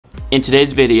In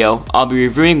today's video, I'll be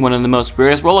reviewing one of the most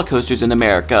rarest roller coasters in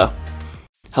America.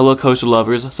 Hello coaster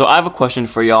lovers, so I have a question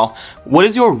for y'all. What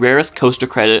is your rarest coaster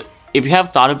credit? If you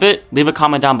have thought of it, leave a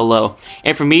comment down below.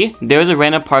 And for me, there's a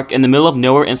random park in the middle of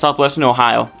nowhere in southwestern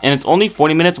Ohio, and it's only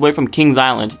 40 minutes away from Kings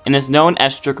Island, and it's known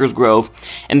as Stricker's Grove.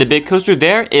 And the big coaster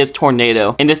there is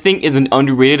Tornado, and this thing is an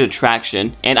underrated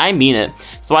attraction, and I mean it.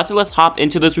 So I say let's hop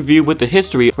into this review with the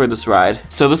history for this ride.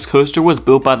 So this coaster was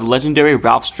built by the legendary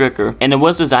Ralph Stricker, and it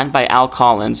was designed by Al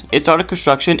Collins. It started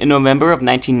construction in November of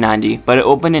 1990, but it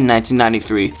opened in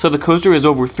 1993. So the coaster is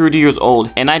over 30 years old,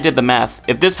 and I did the math.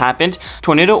 If this happened,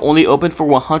 Tornado only open for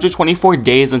 124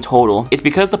 days in total. It's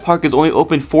because the park is only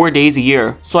open 4 days a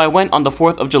year. So I went on the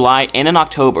 4th of July and in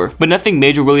October, but nothing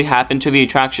major really happened to the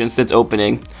attraction since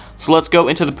opening. So let's go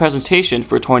into the presentation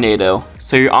for Tornado.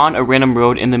 So you're on a random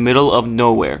road in the middle of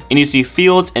nowhere, and you see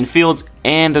fields and fields,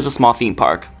 and there's a small theme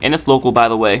park. And it's local, by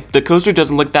the way. The coaster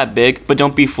doesn't look that big, but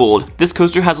don't be fooled. This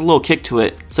coaster has a little kick to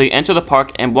it. So you enter the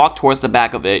park and walk towards the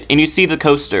back of it, and you see the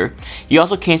coaster. You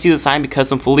also can't see the sign because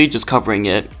some foliage is covering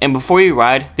it. And before you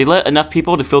ride, they let enough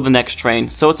people to fill the next train,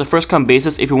 so it's a first come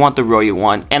basis if you want the row you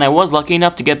want. And I was lucky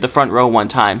enough to get the front row one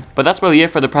time. But that's really it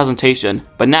for the presentation.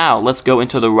 But now, let's go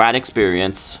into the ride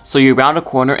experience. So you round a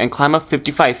corner and climb up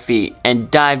 55 feet and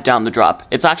dive down the drop.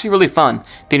 It's actually really fun.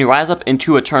 Then you rise up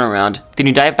into a turnaround. Then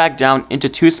you dive back down into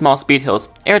 2 small speed hills.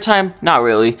 Airtime? Not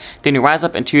really. Then you rise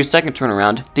up into your second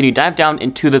turnaround. Then you dive down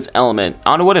into this element. I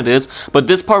don't know what it is, but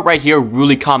this part right here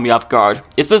really caught me off guard.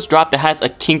 It's this drop that has a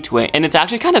kink to it, and it's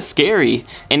actually kind of scary.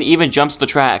 And it even jumps the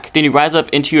track. Then you rise up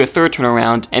into your third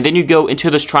turnaround, and then you go into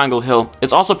this triangle hill.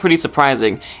 It's also pretty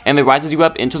surprising, and it rises you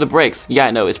up into the brakes. Yeah,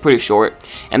 I know, it's pretty short.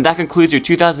 And that concludes your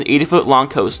 2,080-foot long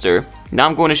coaster. Now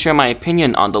I'm going to share my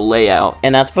opinion on the layout.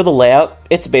 And as for the layout,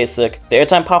 it's basic. The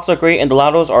airtime pops are great and the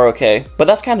laterals are okay. But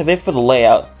that's kind of it for the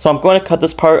layout. So I'm going to cut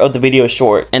this part of the video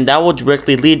short. And that will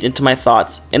directly lead into my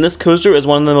thoughts. And this coaster is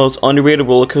one of the most underrated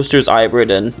roller coasters I've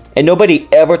ridden. And nobody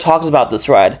ever talks about this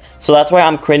ride. So that's why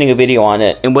I'm creating a video on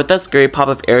it. And with that scary pop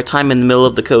of airtime in the middle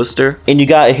of the coaster, and you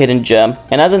got a hidden gem.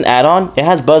 And as an add-on, it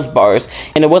has buzz bars.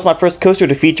 And it was my first coaster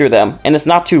to feature them. And it's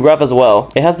not too rough as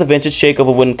well. It has the vintage shake of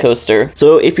a wooden coaster.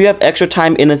 So if you have extra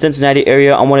time in the Cincinnati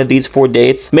area on one of these 4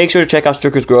 dates, make sure to check out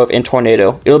Stricker's Grove and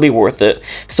Tornado. It'll be worth it.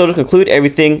 So to conclude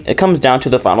everything, it comes down to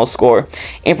the final score.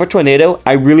 And for Tornado,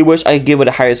 I really wish I could give it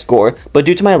a higher score, but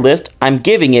due to my list, I'm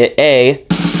giving it a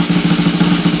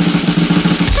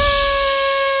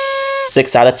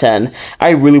 6 out of 10. I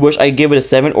really wish I could give it a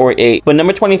 7 or 8, but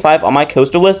number 25 on my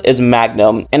coaster list is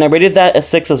Magnum, and I rated that a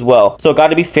 6 as well, so it got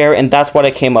to be fair, and that's what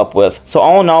I came up with. So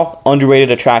all in all, underrated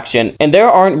attraction, and there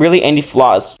aren't really any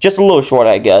flaws, just a little short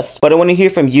I guess. But I want to hear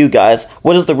from you guys.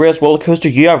 What is the rarest roller coaster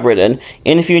you have ridden?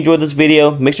 And if you enjoyed this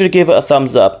video, make sure to give it a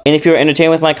thumbs up, and if you're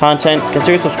entertained with my content,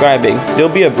 consider subscribing. There'll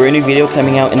be a brand new video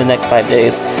coming out in the next 5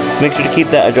 days, so make sure to keep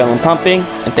that adrenaline pumping,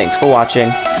 and thanks for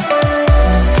watching.